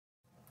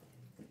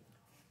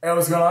Hey,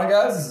 what's going on,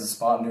 guys? This is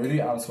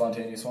Spontaneity. I'm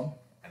Spontaneous One.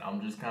 And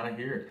I'm just kind of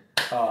here.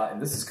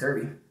 And this is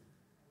Kirby.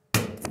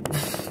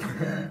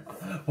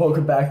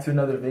 Welcome back to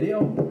another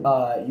video.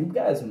 You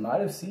guys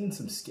might have seen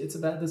some skits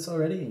about this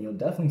already, and you'll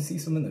definitely see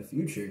some in the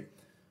future.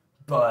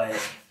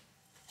 But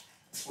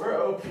we're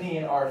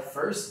opening our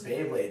first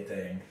Beyblade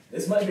thing.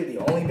 This might be the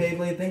only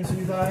Beyblade things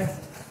we buy,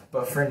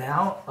 but for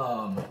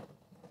now,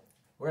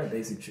 we're at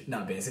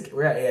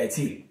we're at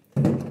AIT.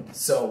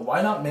 So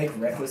why not make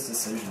reckless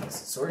decisions?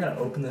 So we're gonna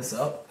open this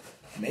up,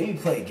 maybe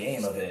play a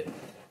game of it,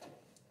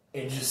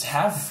 and just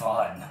have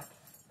fun.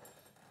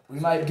 We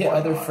might get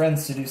other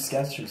friends to do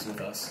sketches with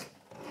us.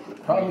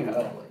 Probably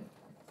will.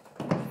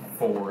 Like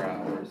 4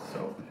 hours,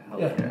 so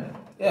hell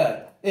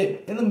yeah.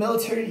 In the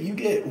military, you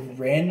get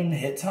random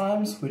hit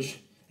times, which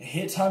a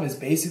hit time is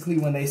basically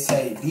when they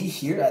say, be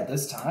here at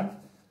this time.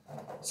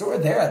 So we're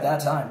there at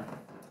that time.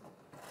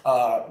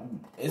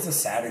 It's a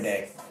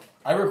Saturday.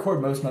 I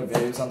record most of my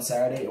videos on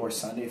Saturday or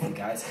Sunday if you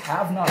guys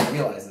have not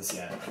realized this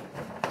yet.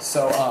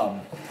 So,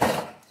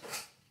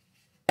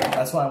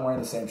 that's why I'm wearing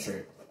the same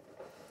shirt.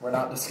 We're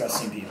not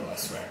disgusting people, I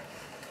swear.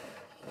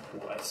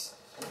 What?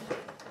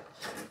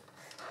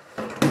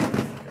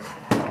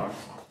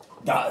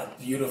 Got a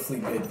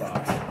beautifully big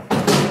box.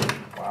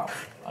 Wow.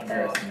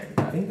 Underestimated.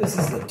 I think this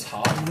is the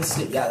top of the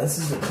stadium. Yeah, this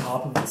is the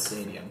top of the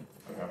stadium.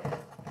 Okay.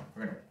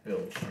 We're gonna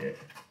build shit.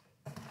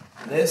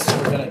 This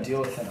we're gonna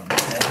deal with in a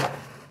minute.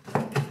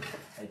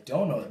 I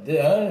don't know what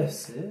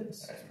this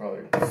is. That's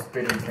probably a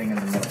spinning thing in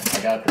the middle. I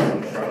got the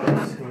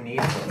controllers. Who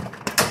needs them?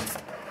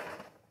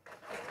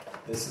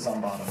 This is on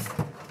bottom.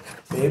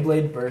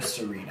 Beyblade Burst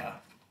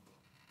Arena.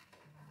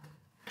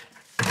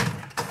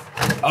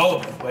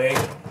 Oh, wait.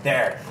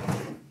 There.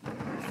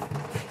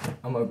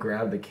 I'm gonna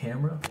grab the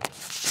camera. I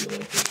feel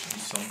like this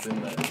is something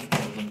that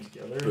holds them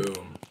together.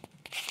 Boom.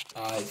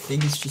 I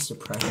think it's just a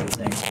pressure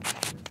thing.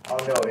 Oh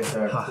no, it's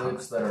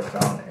clips that are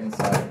found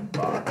inside the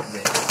box.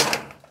 Yes.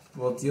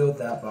 We'll deal with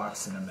that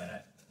box in a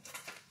minute.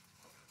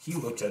 He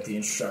looked at the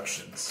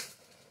instructions.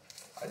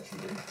 I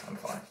cheated. I'm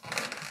fine.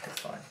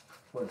 It's fine.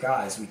 Well,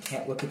 guys, we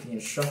can't look at the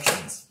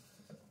instructions.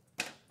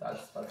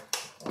 That's okay.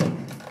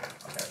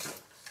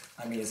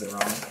 I mean, is it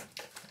wrong?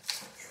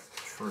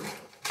 True.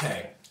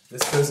 Okay,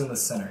 this goes in the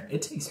center.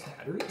 It takes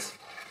batteries?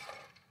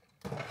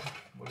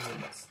 What are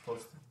you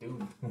supposed to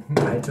do?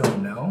 I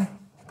don't know,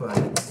 but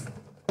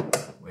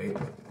wait.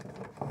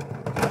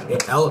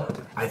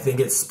 I think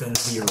it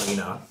spins the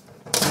arena.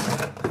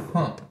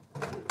 Huh.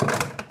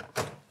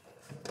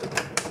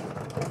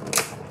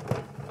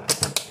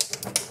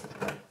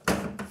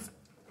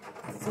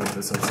 Flip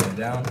this upside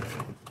down.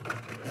 I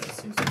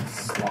see some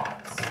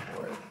slots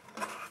for it.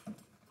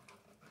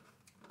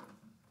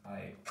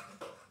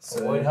 So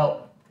it would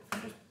help.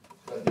 Just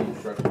let the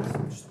instructions.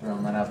 Just throw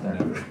them out there.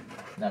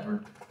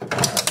 Never.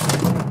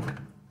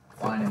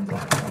 Fine and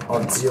blind.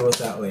 I'll deal with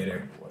that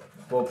later.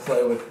 We'll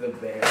play with the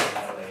bear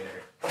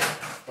later.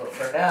 But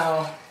for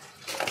now,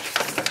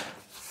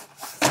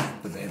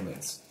 the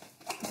Beyblades.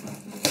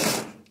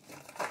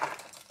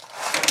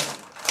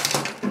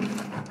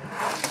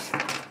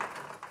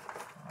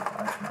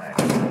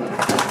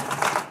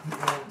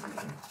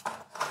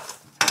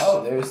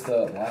 Oh, there's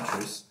the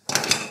launchers.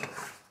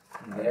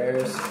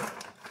 There's the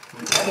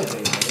other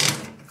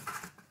Beyblade.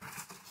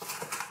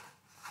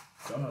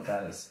 Don't know what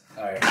that is.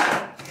 Alright.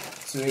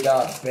 So we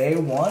got Bay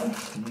 1.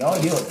 No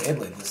idea what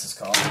Beyblade this is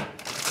called.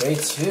 Bay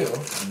 2.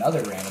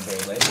 Another random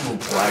Beyblade. Ooh,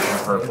 black and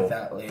purple.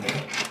 That later.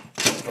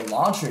 The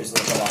launchers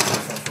look a lot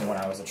different from when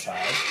I was a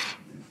child.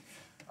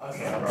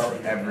 Okay, Bro,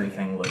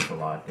 everything looks a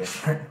lot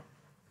different.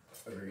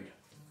 Agreed.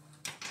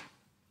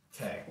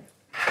 Okay.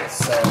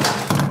 So,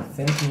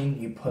 thinking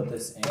you put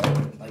this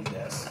in like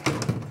this.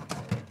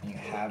 And you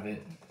have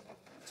it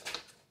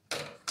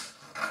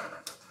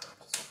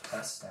just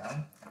press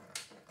down.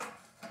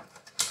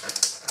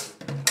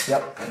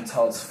 Yep,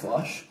 until it's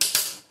flush.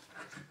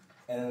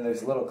 And then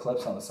there's little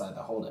clips on the side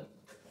that hold it.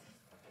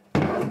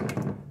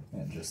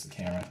 And just the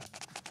camera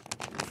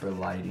for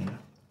lighting.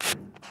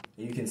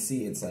 You can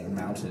see it's like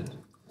mounted.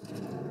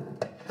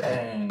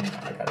 Dang,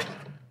 I got a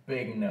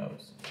big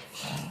nose.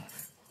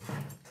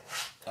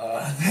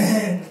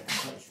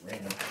 That's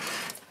random.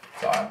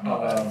 Sorry,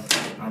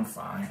 I'm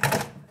fine.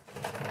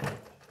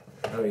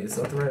 Oh wait, is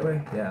that the right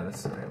way? Yeah,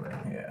 that's the right way.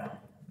 yeah.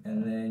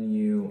 And then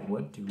you,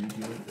 what do we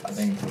do with this? I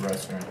think the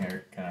rest are in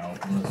here. Can I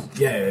open this?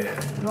 Yeah.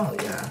 Oh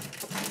yeah.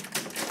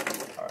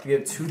 Right. We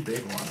have 2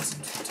 big ones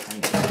and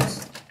 2 tiny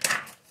ones.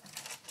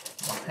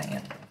 My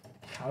hand.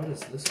 How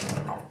does this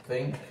work? I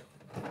think.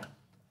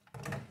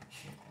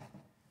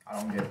 I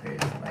don't get paid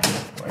for that.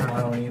 I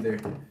don't either.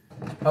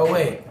 Oh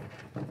wait.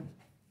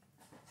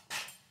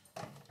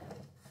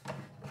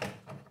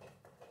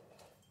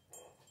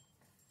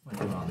 I'm gonna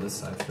do it on this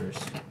side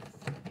first.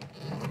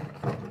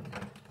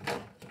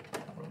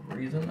 For a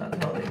reason, that's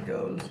how it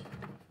goes.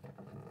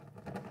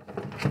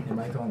 It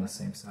might go on the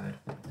same side.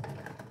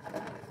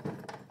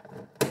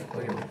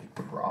 Look at what you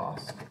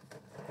crossed.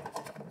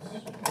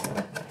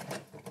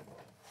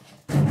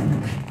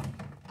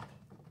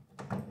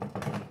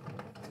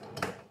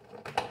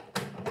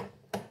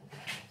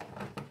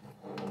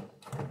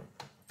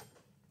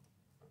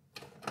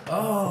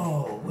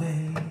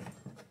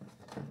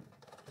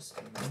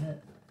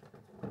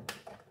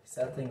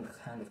 that thing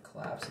kind of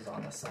collapses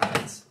on the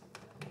sides.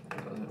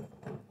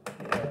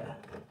 Yeah.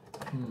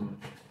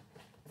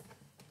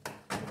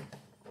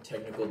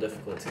 Technical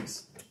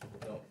difficulties.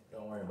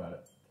 Don't worry about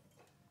it.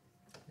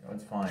 No,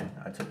 it's fine.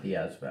 I took the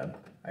ASVAB.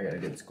 I got a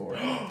good score.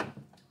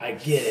 I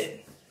get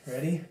it.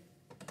 Ready?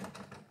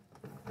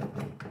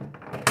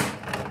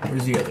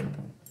 Where's the other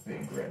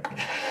big red?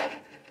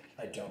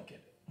 I don't get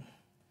it.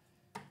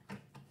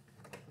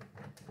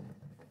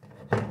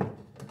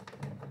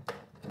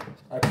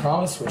 I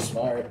promise we're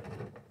smart.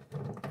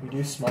 We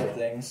do smart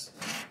things.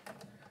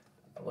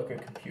 I look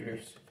at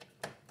computers.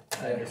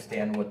 I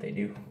understand what they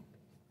do.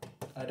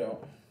 I don't.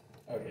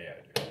 Okay,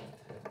 I do.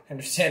 I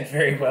understand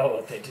very well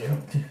what they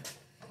do.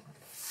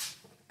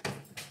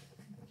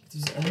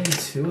 There's only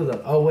 2 of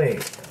them. Oh, wait.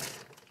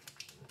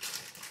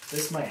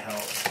 This might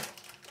help.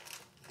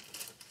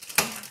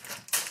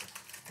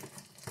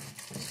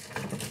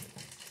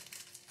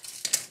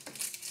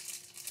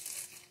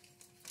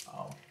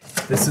 Oh.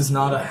 This is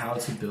not a how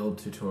to build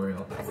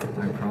tutorial.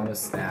 I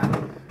promise that.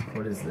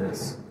 What is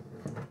this?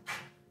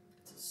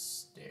 It's a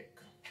stick.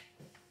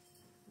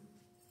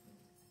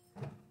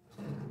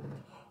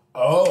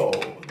 Oh,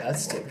 that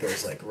stick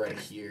goes like right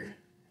here.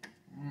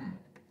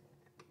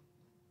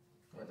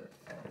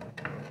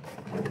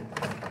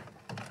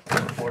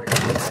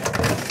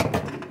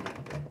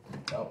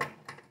 Nope.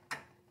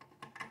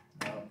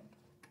 No.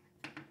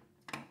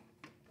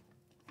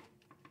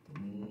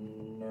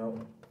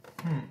 Nope.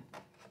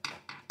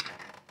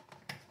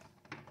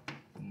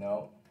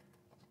 Nope.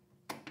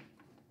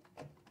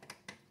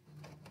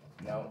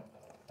 Nope.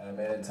 And I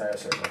made an entire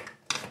circle.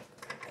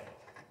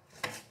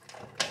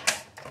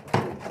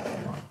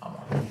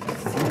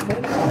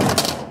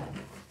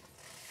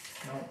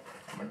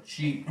 I'm a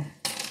cheat.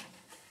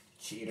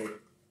 Cheater.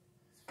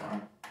 It's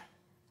fine.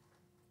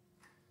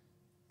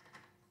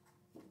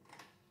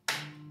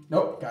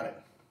 Nope, got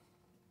it.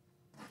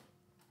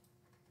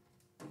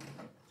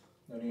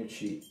 No need to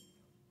cheat.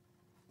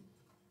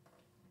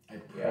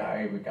 Yeah,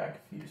 I even got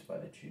confused by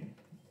the cheating.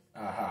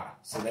 Aha.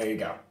 So there you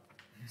go.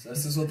 So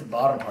this is what the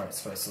bottom part is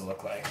supposed to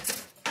look like.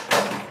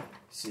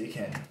 So you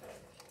can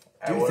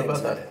do What things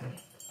about with that? it.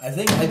 I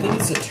think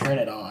it's to turn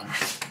it on.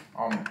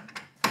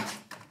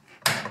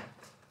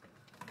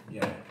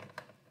 Yeah.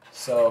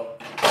 So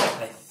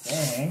I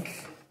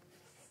think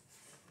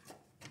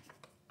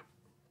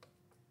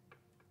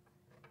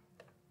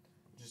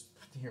Just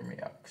hear me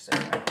out, because I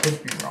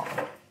could be wrong.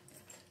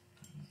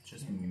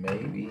 Just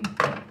maybe.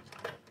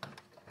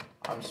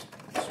 I'm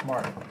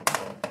smart.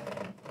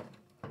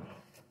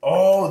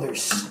 oh,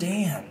 there's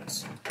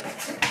stands.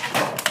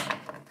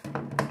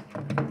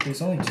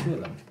 There's only 2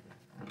 of them.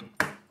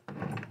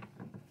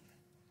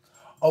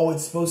 Oh,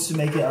 it's supposed to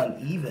make it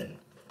uneven.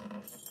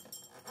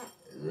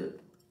 Is it?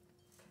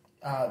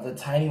 The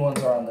tiny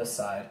ones are on this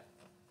side,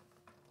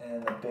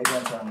 and the big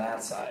ones are on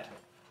that side.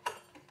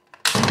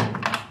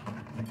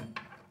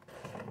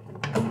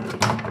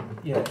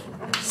 Yeah.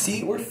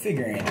 See, we're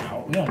figuring it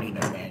out. We don't need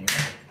no manual.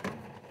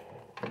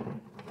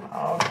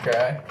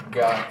 Okay,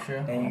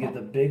 gotcha. And you get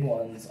the big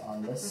ones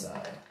on this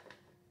side.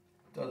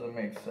 Doesn't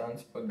make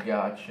sense, but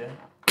gotcha.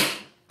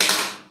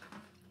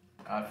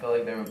 I feel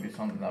like there would be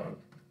something that would,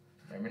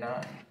 maybe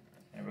not.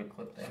 Maybe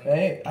clip thing.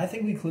 Hey, I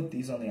think we clip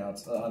these on the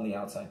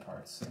outside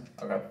parts.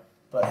 Okay.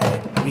 But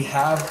hey,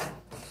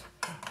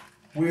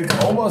 we've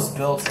almost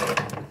built it.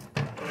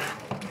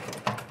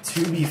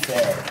 To be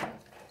fair,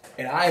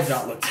 and I have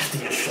not looked at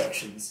the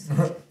instructions.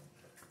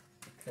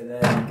 And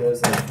then it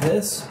goes like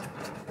this.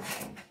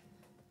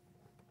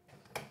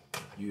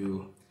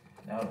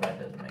 Now that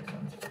doesn't make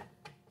sense.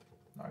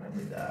 Not gonna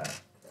be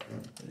that.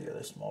 The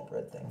other small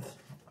bread things.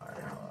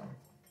 Alright,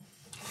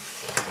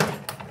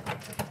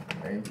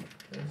 maybe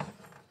this.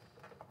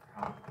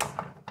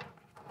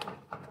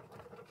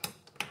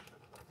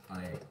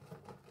 I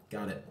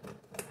got it.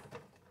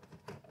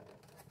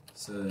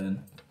 So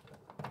then,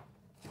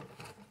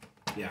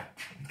 yeah,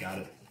 got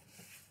it.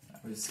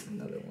 That was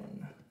another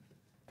one.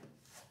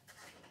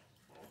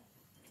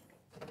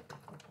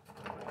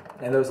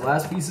 And those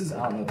last pieces,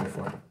 I don't know what they're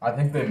for. I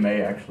think they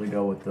may actually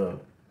go with the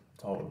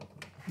total.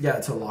 Yeah,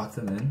 to lock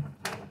them in.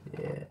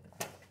 Yeah.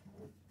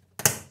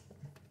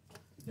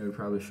 Yeah, we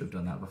probably should have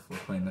done that before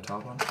playing the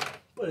top one.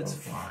 But it's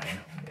fine.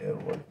 Yeah, it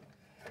would.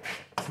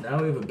 So now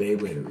we have a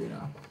Beyblade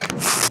arena.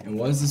 And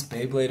what is this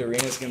Beyblade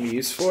arena going to be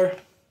used for?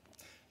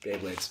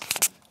 Beyblades.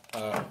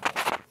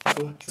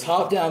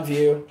 Top down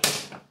view.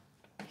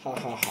 Ha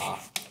ha ha.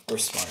 We're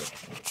smart.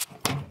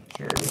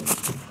 Sure.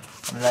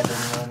 That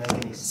doesn't really make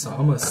any sense. So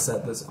I'm going to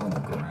set this on the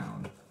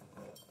ground.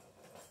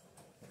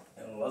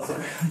 And let's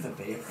grab the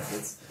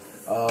Beyblades.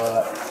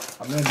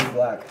 I'm going to do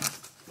black.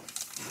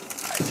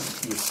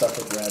 You're stuck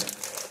with red.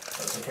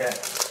 That's okay.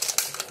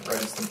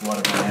 Red is the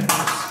blood of my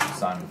enemies.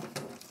 Son.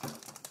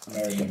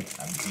 American.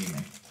 I'm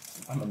demon.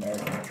 I'm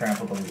American.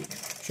 Trample the weak.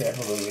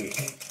 Trample the weak.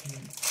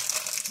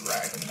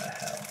 Drag in the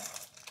hell.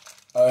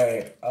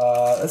 Alright,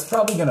 that's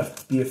probably going to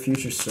be a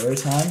future story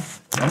time.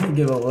 I'm going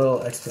to give a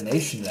little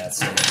explanation to that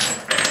story.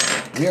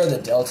 We are the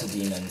Delta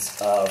Demons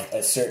of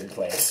a certain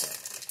place.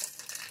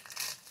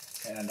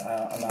 And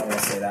I'm not going to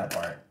say that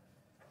part.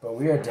 But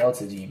we are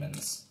Delta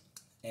Demons.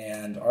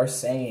 And our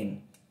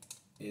saying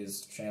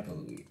is Champ of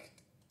the Week.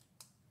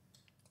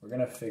 We're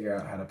going to figure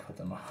out how to put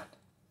them on.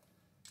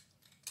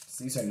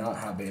 These are not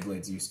how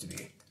Beyblades used to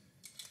be.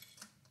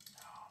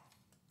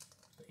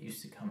 They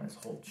used to come as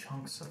whole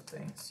chunks of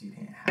things. You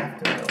didn't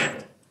have to build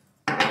it.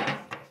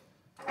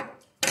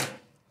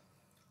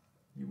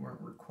 You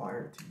weren't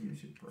required to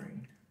use your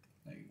brain.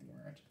 No, you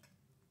weren't.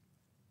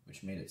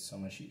 Which made it so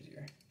much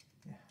easier.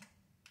 Yeah.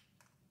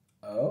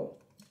 Oh?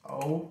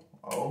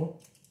 Oh.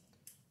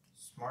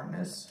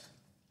 Smartness.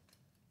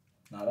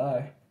 Not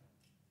I.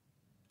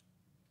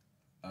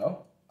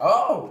 Oh?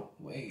 Oh!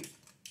 Wait.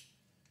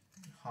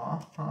 Huh?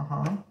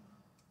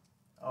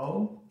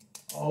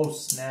 Oh,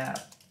 snap.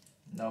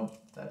 Nope,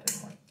 that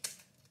didn't work.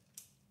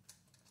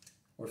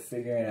 We're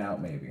figuring it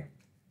out, maybe.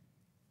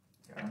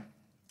 Okay.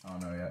 I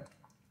don't know yet.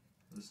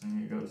 This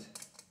thing, it goes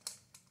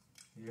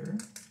here.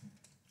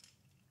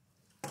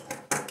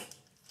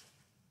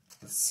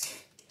 Let's see.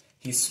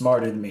 He's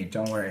smarter than me,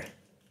 don't worry.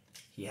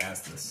 He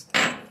has this.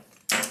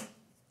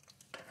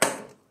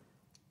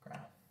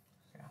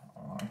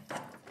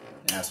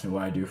 Ask me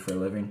what I do for a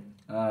living.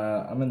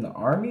 I'm in the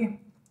army,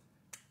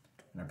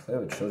 and I play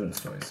with children's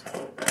toys.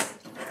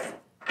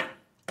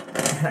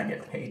 I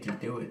get paid to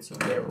do it, so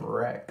get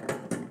wrecked.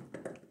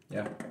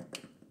 Yeah.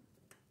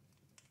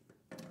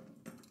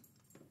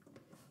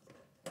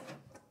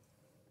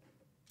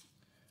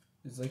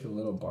 There's like a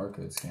little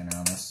barcode scanner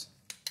on this.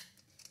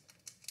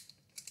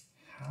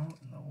 How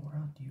in the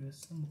world do you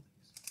assemble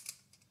these?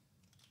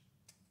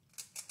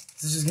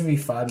 This is just gonna be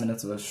 5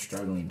 minutes of us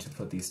struggling to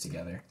put these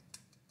together.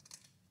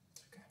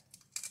 Okay.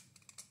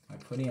 By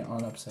putting it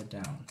on upside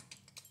down.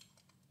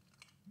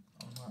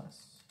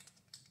 Unless.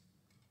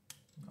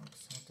 No,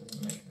 because that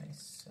doesn't make any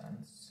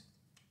sense.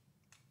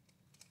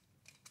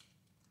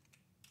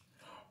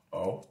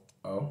 Oh.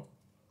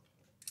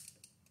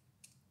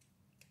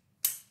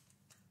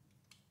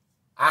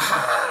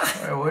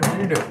 Aha! Wait, what did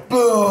you do?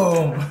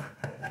 Boom!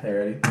 Okay,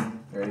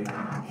 ready?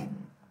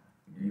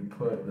 You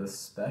put the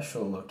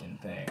special looking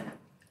thing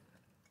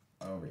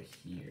over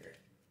here.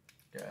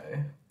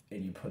 Okay.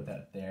 And you put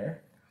that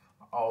there.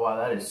 Oh wow,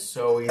 that is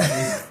so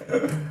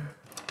easy.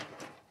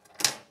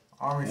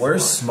 We're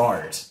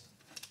smart.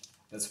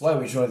 That's why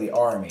we joined the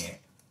army.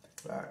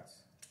 Facts.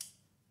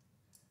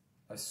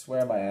 I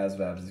swear my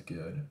ASVAB is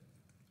good.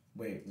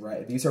 Wait,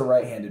 right? These are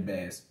right-handed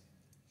bays.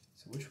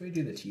 So which way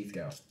do the teeth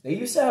go? They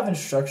used to have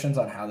instructions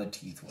on how the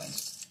teeth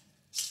went.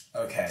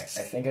 Okay,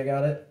 I think I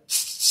got it.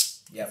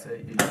 Yep.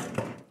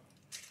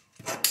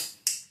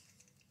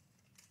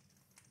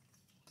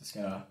 Just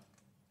gonna...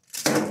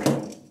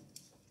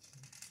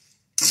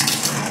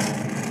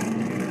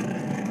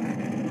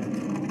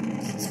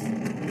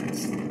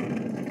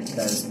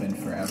 That has been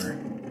forever.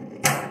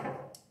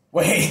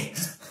 Wait!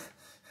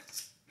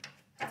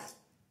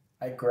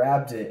 I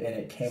grabbed it and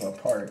it came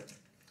apart.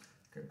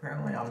 Okay,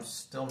 apparently I'm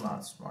still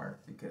not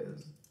smart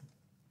because...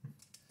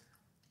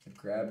 I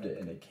grabbed it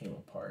and it came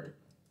apart.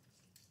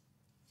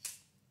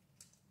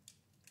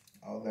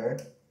 Oh, there?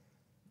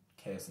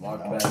 Okay, it's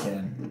locked back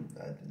in.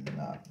 That did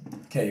not.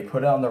 Okay, you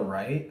put it on the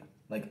right,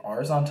 like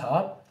R's on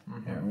top.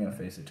 Mm-hmm. Here, I'm gonna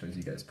face it towards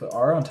you guys. Put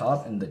R on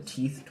top and the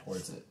teeth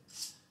towards it.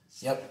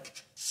 Yep.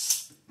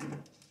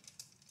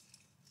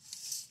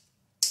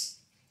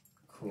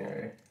 Cool.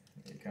 Okay,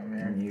 you come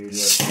here. And you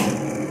just...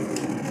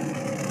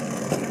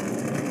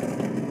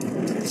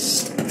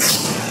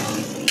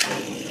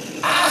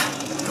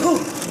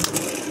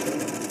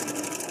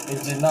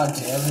 It did not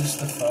damage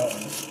the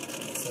phone,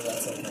 so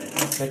that's okay.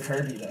 It's the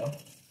Kirby though.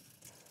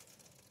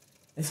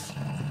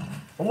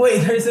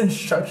 Wait, there's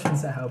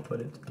instructions on how to put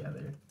it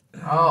together.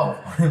 Oh.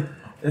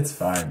 It's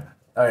fine.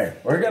 Alright,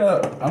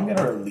 I'm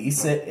gonna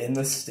release it in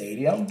the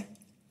stadium,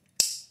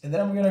 and then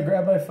I'm gonna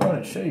grab my phone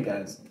and show you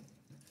guys.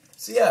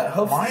 So yeah,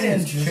 hopefully mine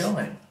is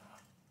chilling.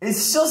 It's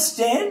still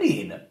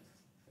standing.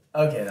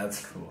 Okay,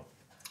 that's cool.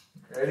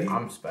 Ready?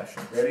 I'm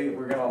special. Ready?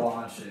 We're gonna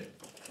launch it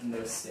in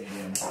the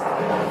stadium.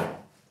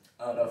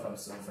 I don't know if I'm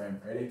still in frame.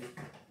 Ready?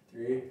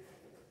 3,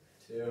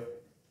 2,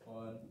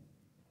 1.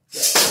 Go.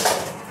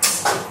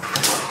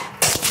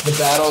 The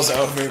battle's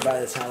over by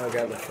the time I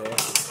grab the phone.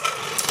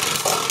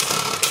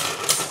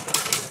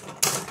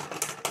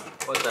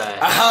 What the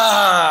heck?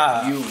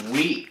 Aha! You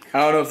weak. I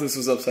don't know if this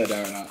was upside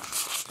down or not,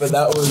 but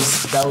that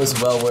was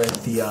well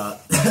worth the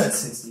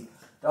 $60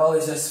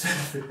 I spent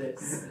for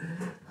this.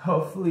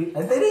 Hopefully,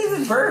 and they didn't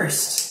even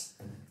burst.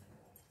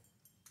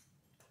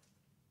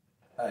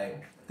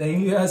 Alright, thank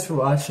you guys for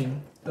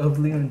watching.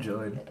 Hopefully you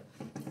enjoyed.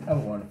 Have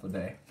a wonderful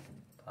day.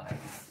 Bye.